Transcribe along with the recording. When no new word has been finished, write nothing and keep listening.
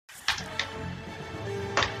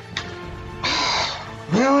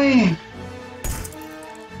Really?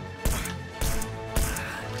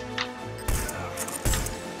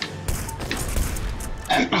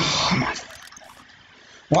 And, oh my...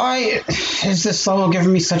 Why is this level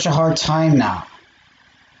giving me such a hard time now?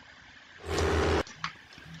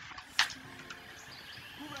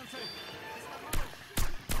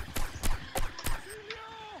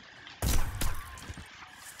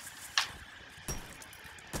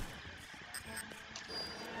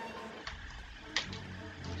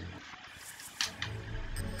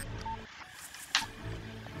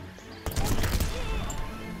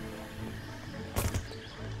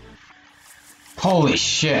 Holy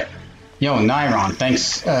shit. Yo, Nyron,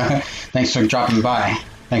 thanks for dropping by.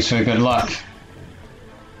 Thanks for the good luck.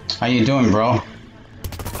 How you doing, bro?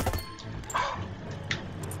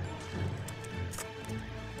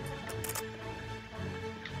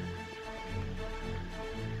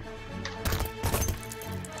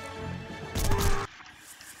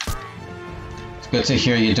 It's good to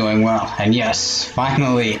hear you're doing well. And yes,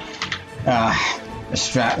 finally, the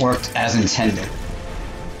strat worked as intended.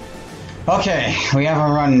 Okay, we have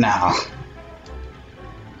a run now.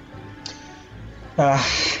 The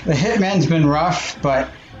Hitman's been rough,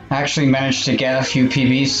 but I actually managed to get a few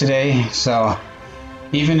PBs today, so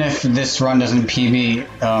even if this run doesn't PB,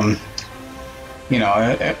 you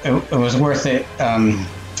know, it was worth it.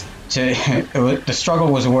 The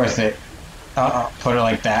struggle was worth it. I'll put it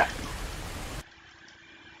like that.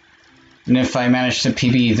 And if I manage to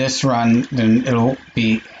PB this run, then it'll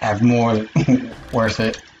have more worth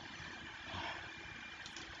it.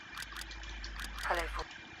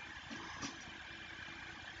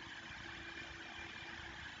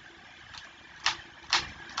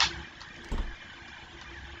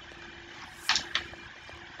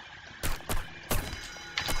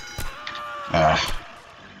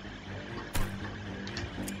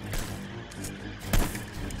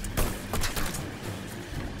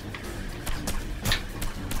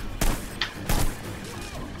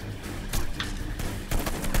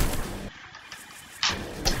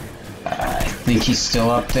 I think he's still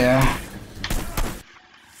up there.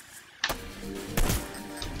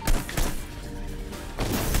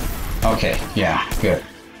 Okay, yeah, good.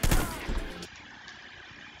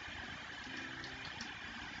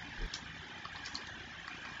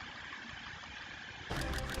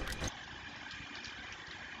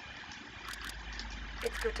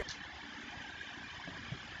 It's good to...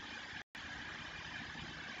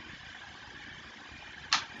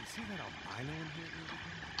 You see that albino in here?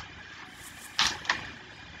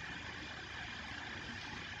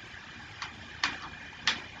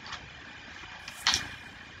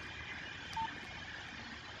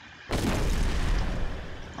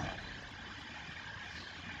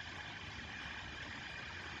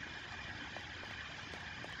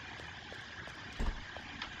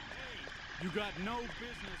 You got no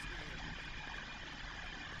business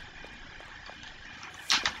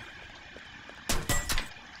here.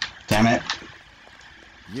 Damn it.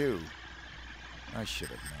 You. I should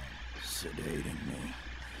have known. Sedating me.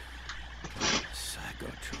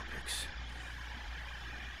 Psychotropics.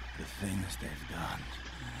 The things they've done.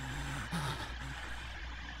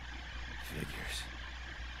 Figures.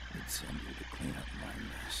 They'd send you to clean up my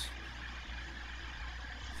mess.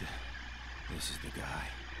 This is the guy.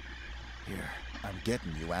 Here, I'm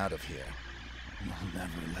getting you out of here. You'll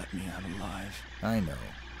never let me out alive. I know.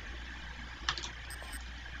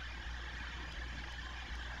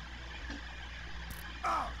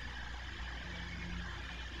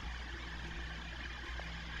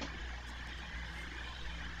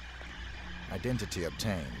 Identity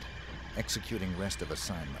obtained. Executing rest of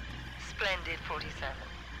assignment. Splendid, 47.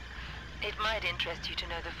 It might interest you to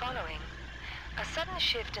know the following. A sudden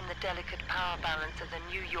shift in the delicate power balance of the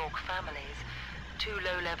New York families. 2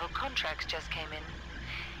 low-level contracts just came in.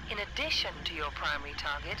 In addition to your primary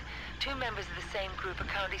target, 2 members of the same group are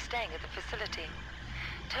currently staying at the facility.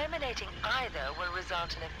 Terminating either will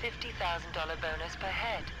result in a $50,000 bonus per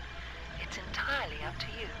head. It's entirely up to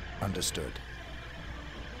you. Understood.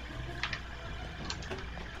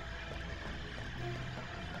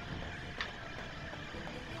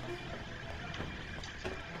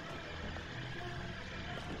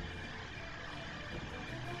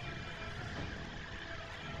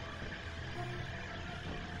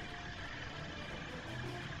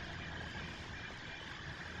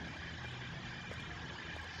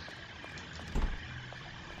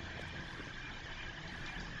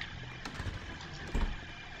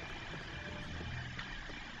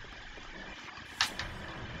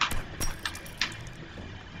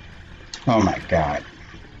 Oh my god.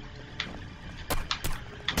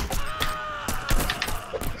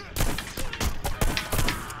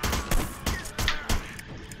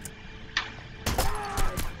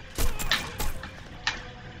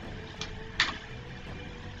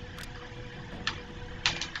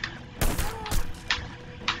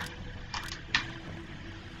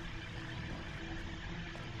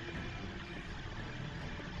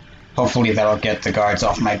 Hopefully that'll get the guards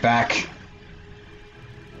off my back.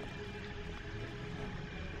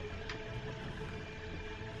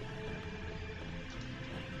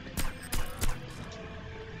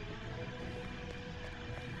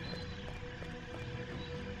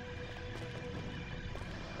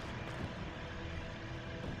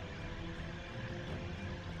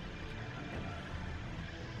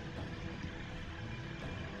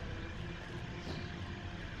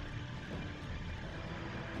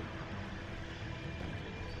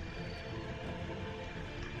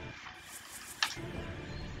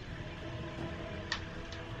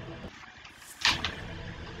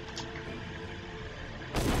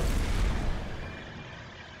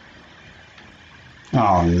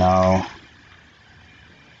 Oh no.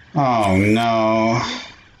 Oh no.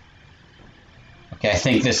 Okay, I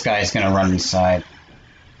think this guy's gonna run inside.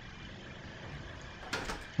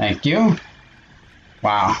 Thank you.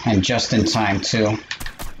 Wow, and just in time too.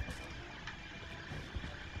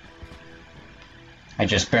 I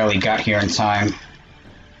just barely got here in time.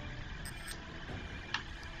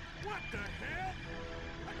 What the hell?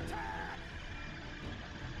 Attack!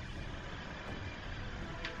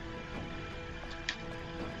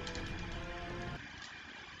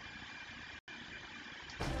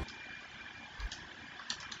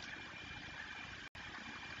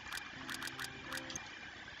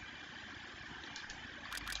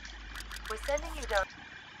 We're sending you down.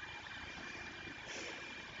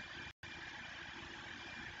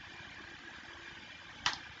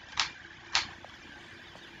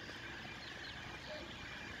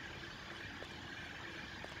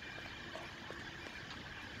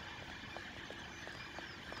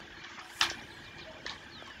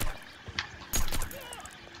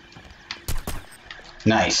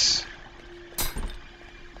 Nice.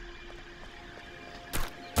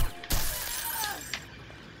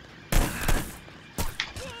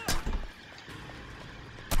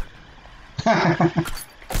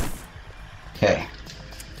 Okay.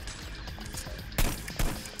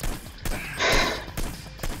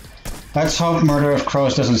 Let's hope Murder of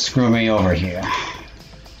Crows doesn't screw me over here.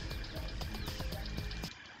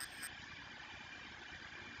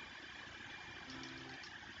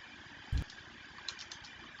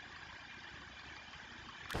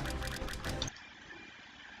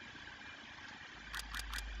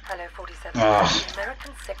 Hello, 47. Ugh. The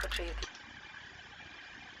American Secretary of the...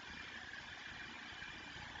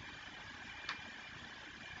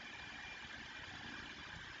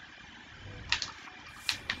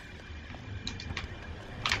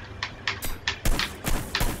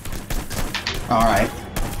 Alright.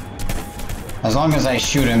 As long as I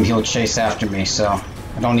shoot him, he'll chase after me, so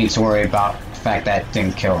I don't need to worry about the fact that it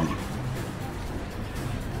didn't kill him.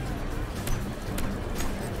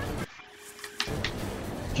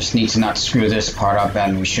 Just need to not screw this part up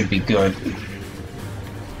and we should be good.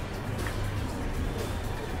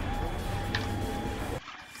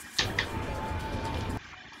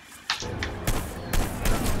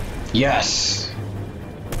 Yes!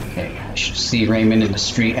 Okay, I should see Raymond in the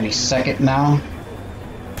street any second now.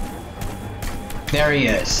 There he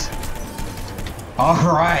is.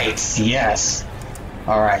 Alright, yes.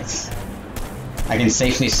 Alright. I can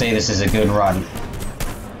safely say this is a good run.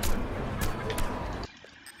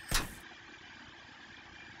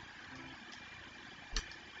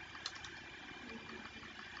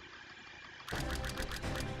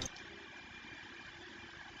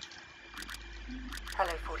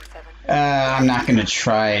 Hello, 47. I'm not going to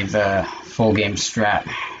try the full game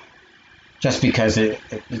strat. Just because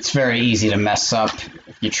it's very easy to mess up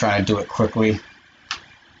if you're trying to do it quickly.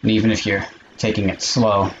 And even if you're taking it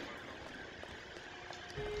slow.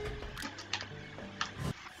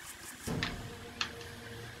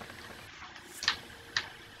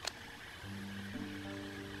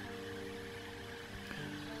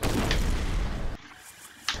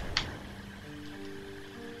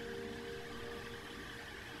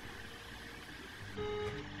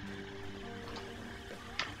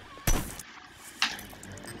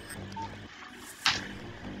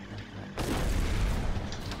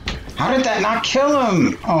 How did that not kill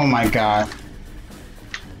him? Oh my god.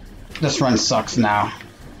 This run sucks now.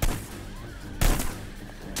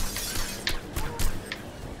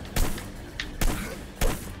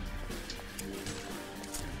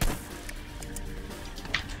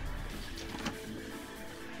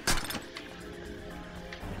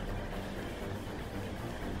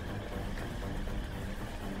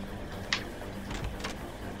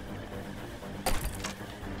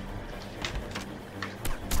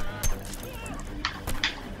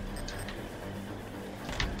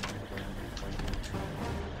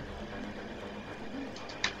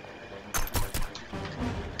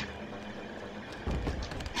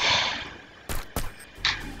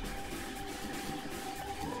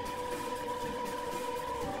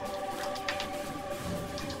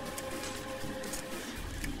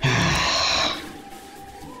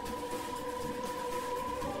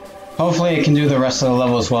 Hopefully I can do the rest of the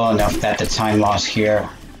levels well enough that the time lost here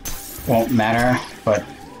won't matter, but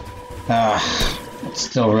it's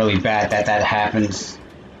still really bad that that happens.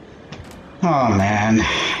 Oh man.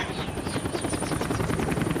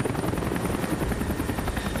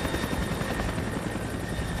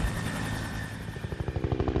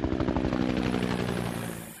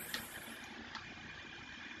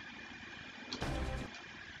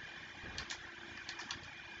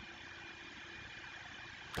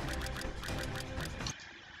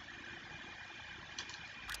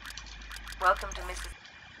 Welcome to Mrs.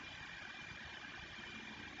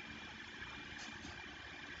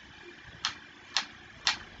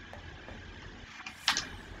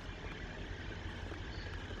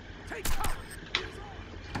 Take cover!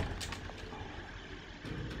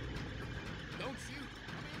 Don't shoot!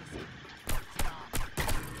 Stop!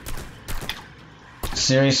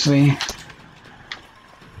 Seriously?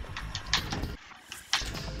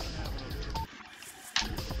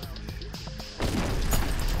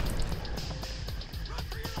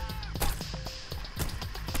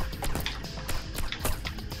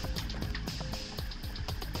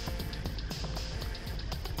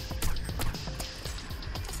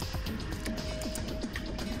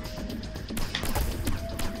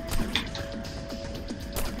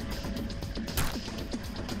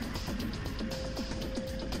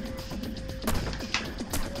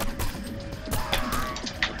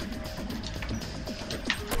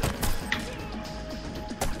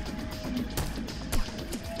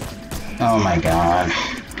 Oh my god.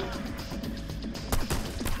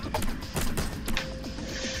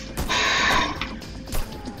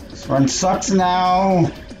 This run sucks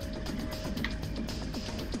now.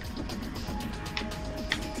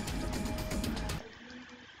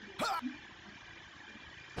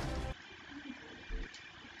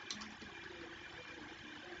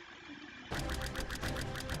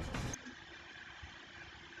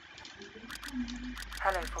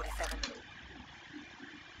 Hello, 47.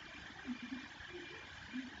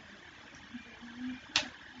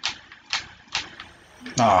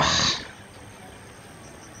 Ugh.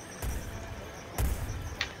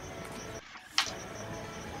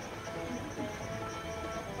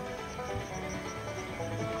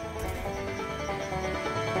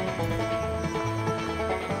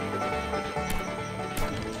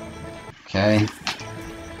 Okay.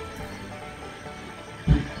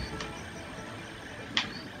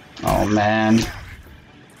 Oh man.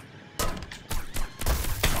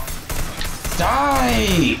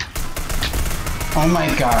 Die! Oh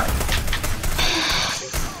my god.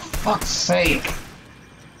 Fuck's sake.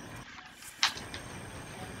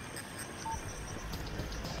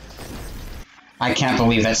 I can't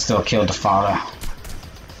believe that still killed the father.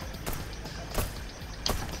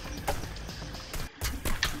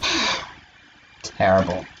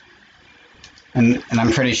 Terrible. And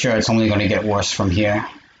I'm pretty sure it's only going to get worse from here.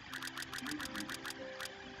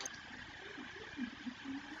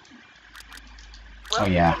 Oh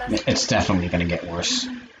yeah, it's definitely going to get worse.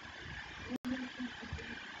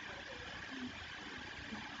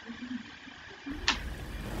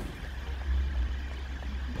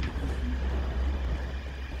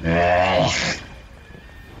 Ugh.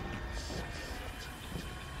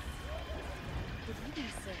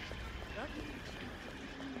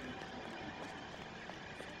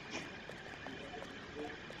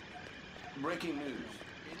 Breaking news.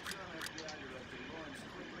 Interim FBI Director Lawrence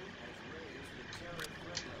Quigley has raised the terror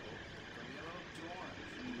threat level from yellow to orange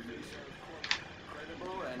in the face of, quote,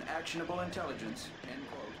 credible and actionable intelligence, end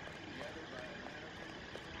quote, gathered by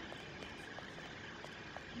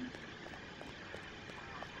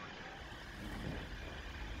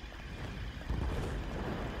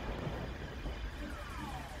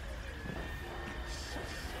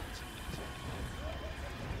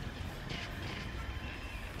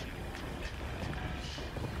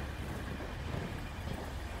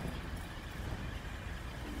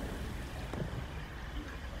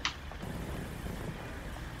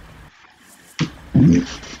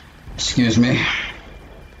Excuse me.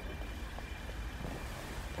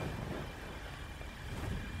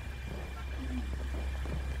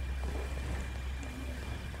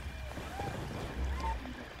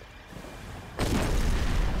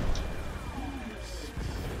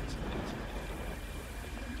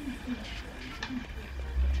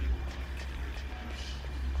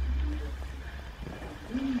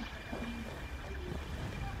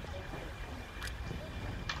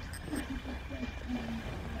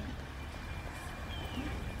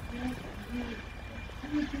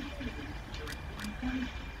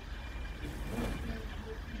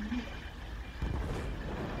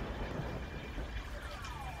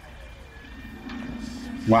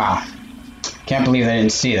 Wow. Can't believe I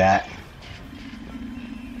didn't see that.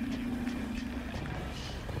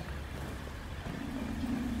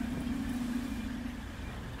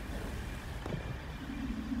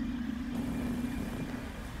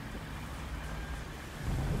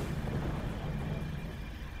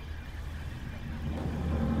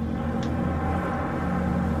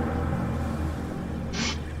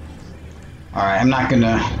 Alright, I'm not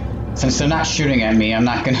gonna... Since they're not shooting at me, I'm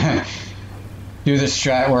not gonna do the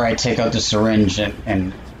strat where I take out the syringe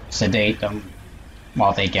and sedate them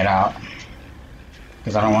while they get out.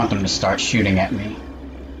 Because I don't want them to start shooting at me.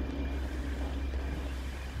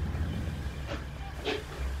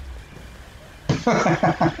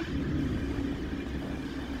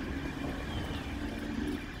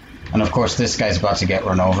 And of course this guy's about to get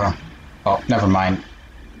run over. Oh, never mind.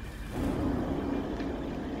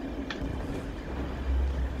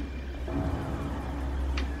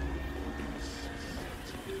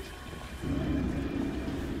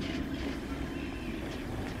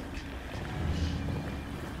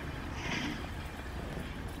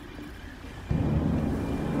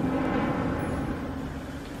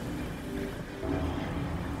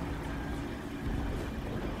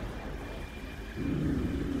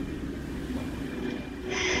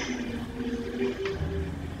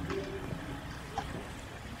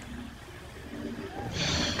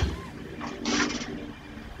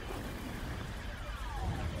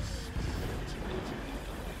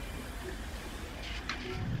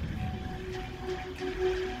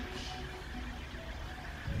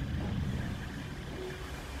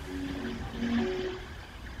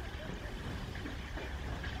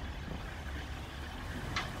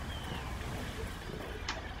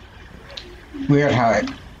 Weird how it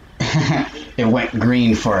it went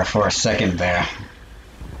green for a second there.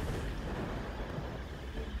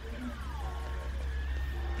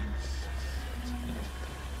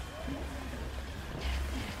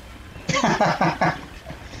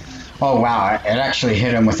 Oh wow, it actually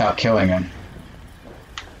hit him without killing him.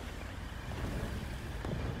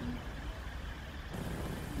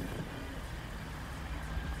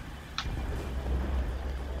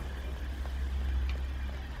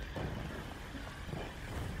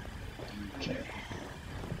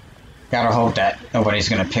 Gotta hope that nobody's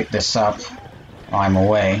gonna pick this up while I'm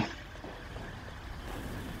away.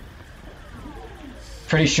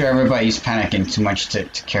 Pretty sure everybody's panicking too much to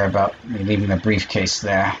care about me leaving the briefcase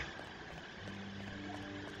there.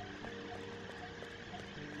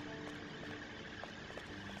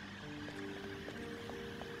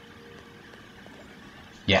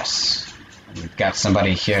 Yes. We've got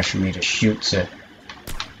somebody here for me to shoot to.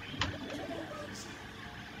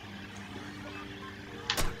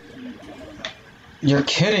 You're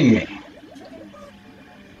kidding me.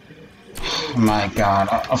 Oh my god,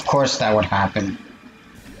 of course that would happen.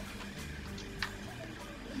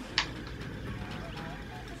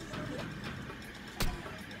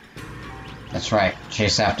 That's right,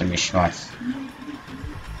 chase after me, Schmutz.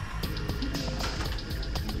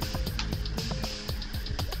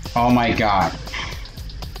 Oh my god.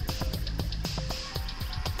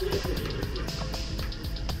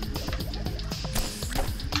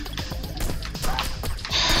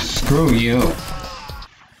 Screw you.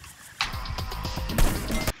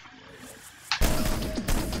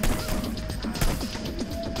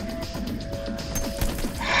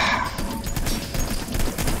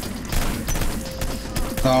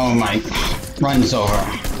 Oh my, runs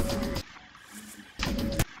over.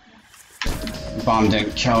 Bomb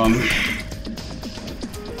didn't kill him.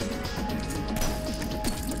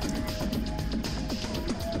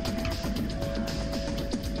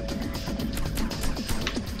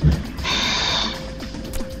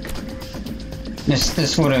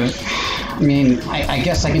 This would have, I mean, I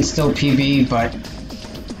guess I can still PB, but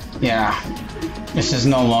yeah, this is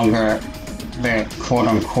no longer the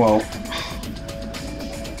quote-unquote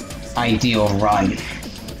ideal run.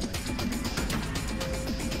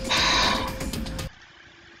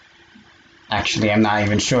 Actually, I'm not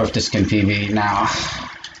even sure if this can PB now.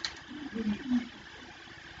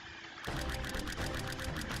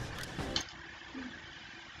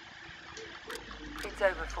 It's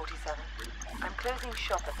over, 47. I'm closing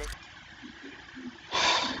shop at this.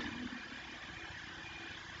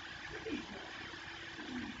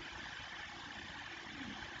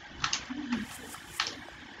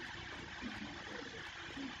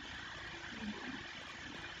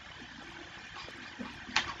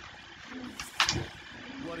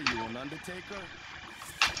 What are you, an undertaker?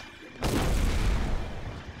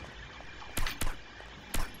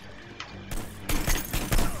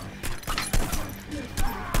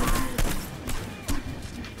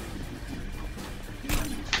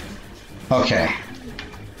 Okay.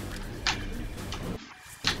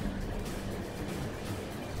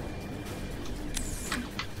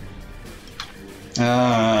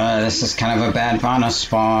 This is kind of a bad Vana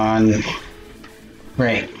spawn.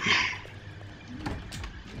 Great.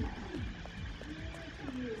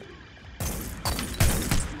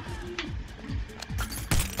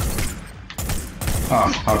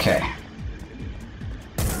 Oh, okay.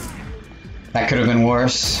 That could have been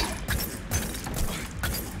worse.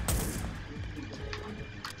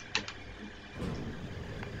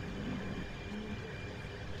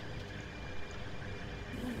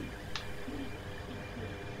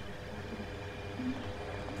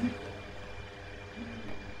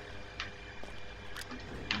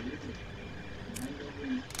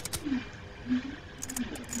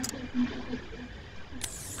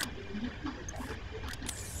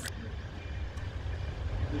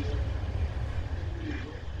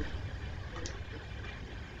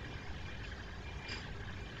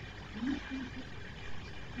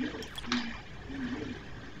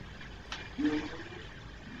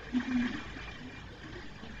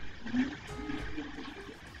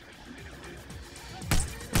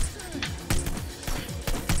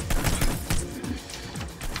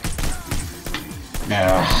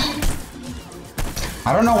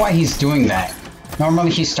 I don't know why he's doing that.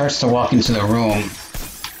 Normally he starts to walk into the room.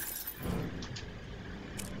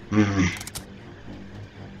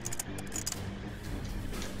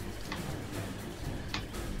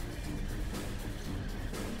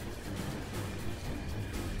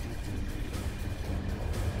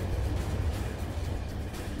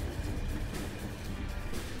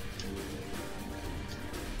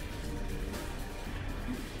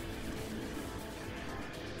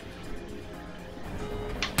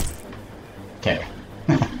 Okay.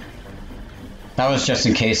 That was just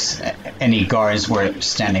in case any guards were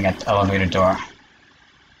standing at the elevator door.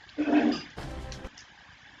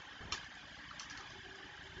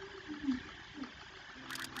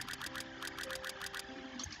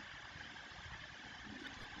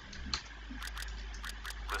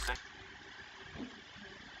 Listen.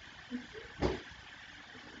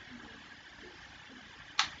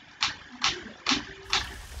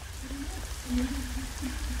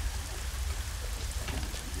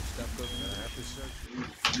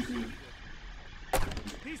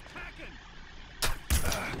 He's packing.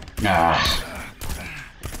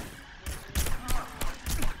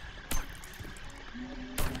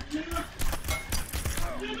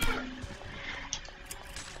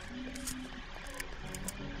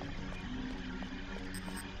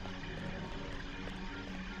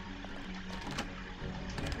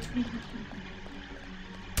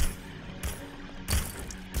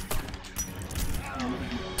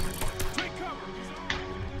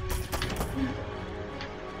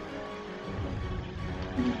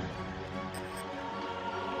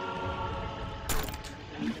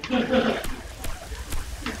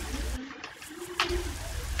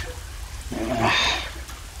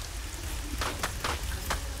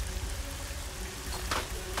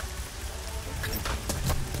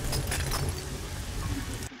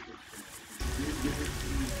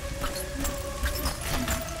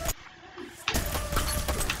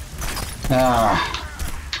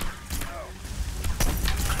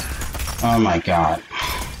 Oh my god.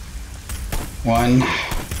 1,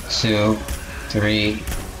 2, 3,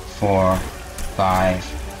 4, 5,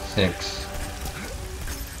 6.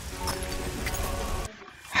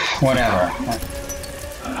 Whatever.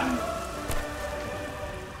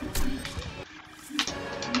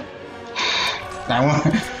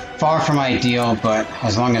 Far from ideal, but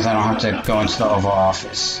as long as I don't have to go into the Oval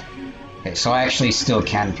Office. Okay, so I actually still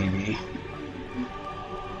can PB.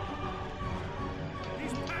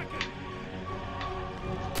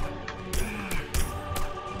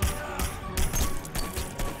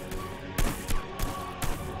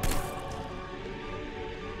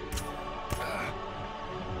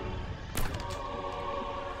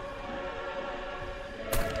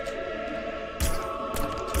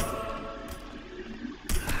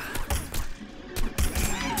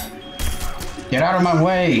 Get out of my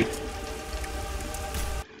way!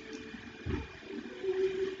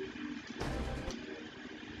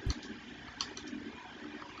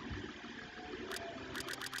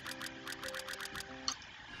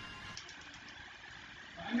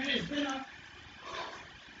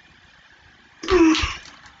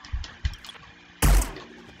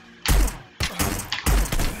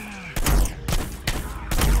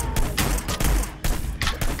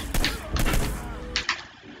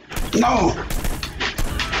 No!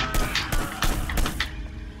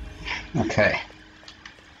 Okay.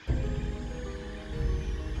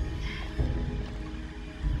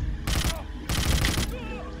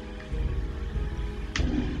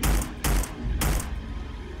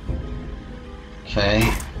 Okay.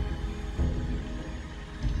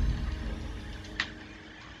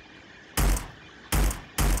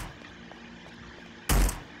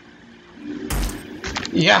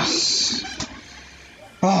 Yes!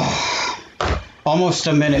 Oh, almost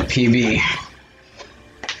a minute PB.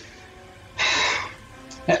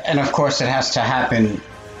 And of course it has to happen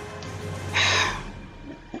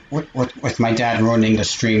with my dad ruining the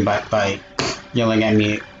stream by yelling at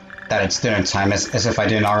me that it's dinner time, as if I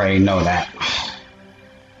didn't already know that.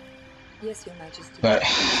 Yes, Your Majesty. But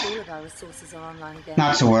all of our resources are online again.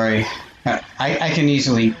 not to worry. I can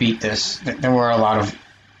easily beat this. There were a lot of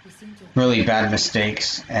really bad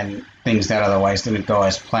mistakes and things that otherwise didn't go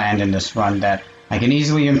as planned in this run that I can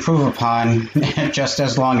easily improve upon, just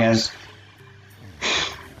as long as...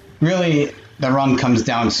 Really, the run comes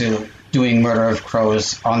down to doing Murder of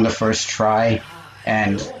Crows on the first try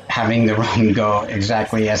and having the run go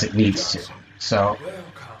exactly as it needs to. So,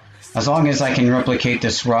 as long as I can replicate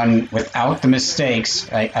this run without the mistakes,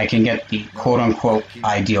 I can get the quote-unquote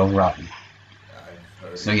ideal run.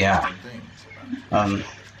 So yeah,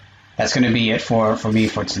 that's going to be it for me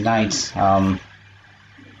for tonight.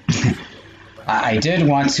 I did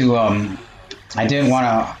want to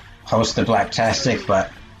host the Blacktastic,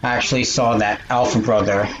 but I actually saw that Alpha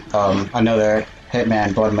Brother, another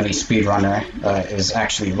Hitman Blood Money speedrunner, is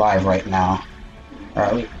actually live right now.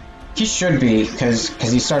 He should be, because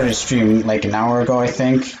he started a stream like an hour ago, I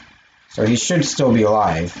think. So he should still be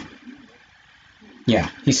live. Yeah,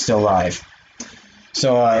 he's still live.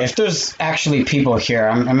 So if there's actually people here,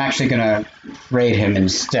 I'm actually gonna raid him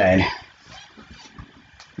instead.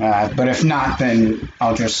 But if not, then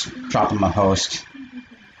I'll just drop him a host.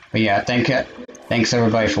 But yeah, thanks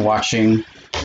everybody for watching.